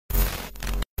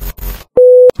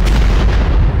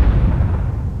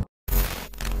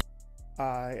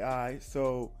Alright.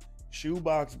 So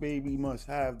ShoeBox Baby must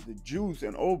have the juice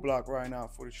and Oblock right now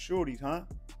for the shorties, huh?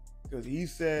 Because he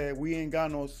said we ain't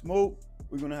got no smoke.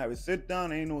 We're gonna have a sit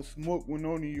down. Ain't no smoke with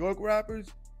no New York rappers,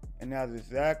 and that's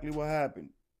exactly what happened.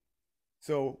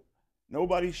 So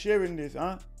nobody's sharing this,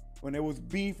 huh? When there was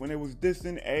beef, when there was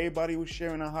dissing, everybody was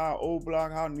sharing on how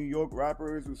Oblock, how New York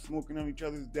rappers was smoking on each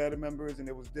other's dead members, and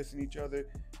they was dissing each other.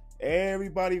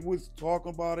 Everybody was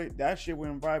talking about it. That shit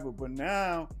went viral. But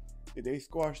now that they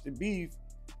squashed the beef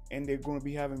and they're going to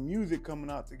be having music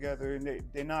coming out together and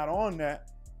they're not on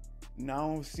that, now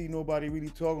I don't see nobody really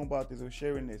talking about this or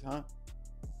sharing this, huh?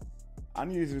 I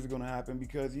knew this was going to happen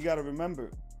because you got to remember,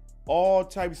 all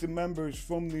types of members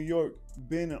from New York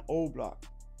been in Oblock.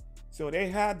 So they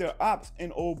had their ops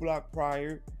in Oblock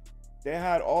prior. They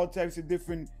had all types of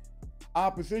different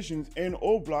oppositions in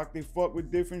Oblock. They fuck with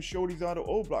different shorties out of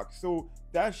Oblock. So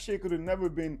that shit could have never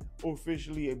been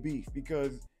officially a beef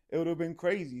because it would have been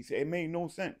crazy. So it made no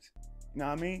sense. You know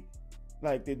what I mean?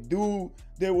 Like the dude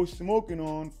they were smoking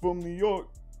on from New York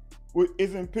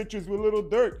is in pictures with Little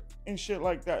Durk and shit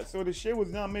like that. So the shit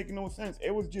was not making no sense.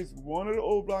 It was just one of the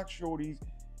Oblock shorties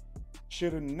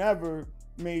should have never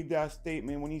made that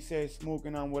statement when he said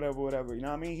smoking on whatever. You know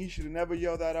what I mean? He should have never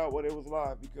yelled that out when it was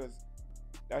live because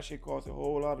that shit caused a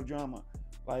whole lot of drama.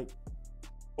 Like,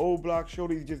 Oblock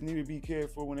shorties just need to be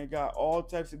careful when they got all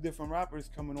types of different rappers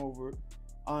coming over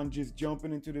on just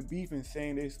jumping into the beef and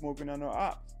saying they're smoking on their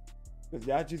ops. Because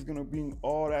that's just going to bring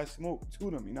all that smoke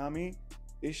to them, you know what I mean?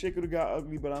 This shit could have got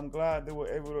ugly, but I'm glad they were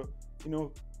able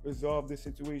to, resolve this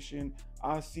situation.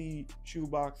 I see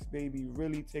ShoeBox Baby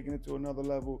really taking it to another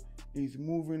level. He's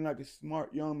moving like a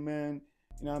smart young man.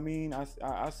 You know what I mean?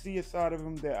 I see a side of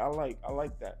him that I like. I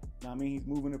like that. You know what I mean? He's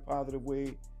moving a positive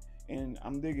way, and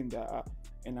I'm digging that.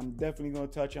 And I'm definitely going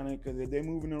to touch on it because if they're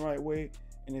moving the right way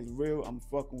and it's real, I'm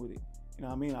fucking with it. You know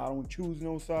what I mean? I don't choose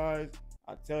no sides.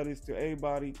 I tell this to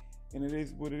everybody, and it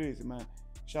is what it is, man.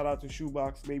 Shout out to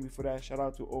ShoeBox Baby for that. Shout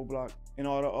out to Oblock and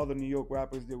all the other New York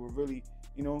rappers that were really,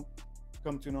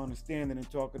 come to an understanding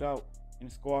and talk it out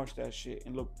and squash that shit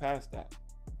and look past that.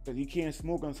 Because you can't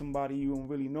smoke on somebody you don't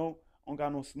really know, don't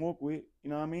got no smoke with. You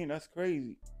know what I mean? That's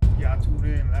crazy. Yeah, I tuned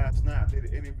in last night. I did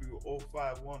an interview with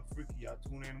 051 Freaky. Y'all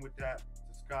tune in with that.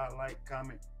 Subscribe, like,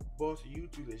 comment. Boss of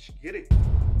YouTube, let's get it.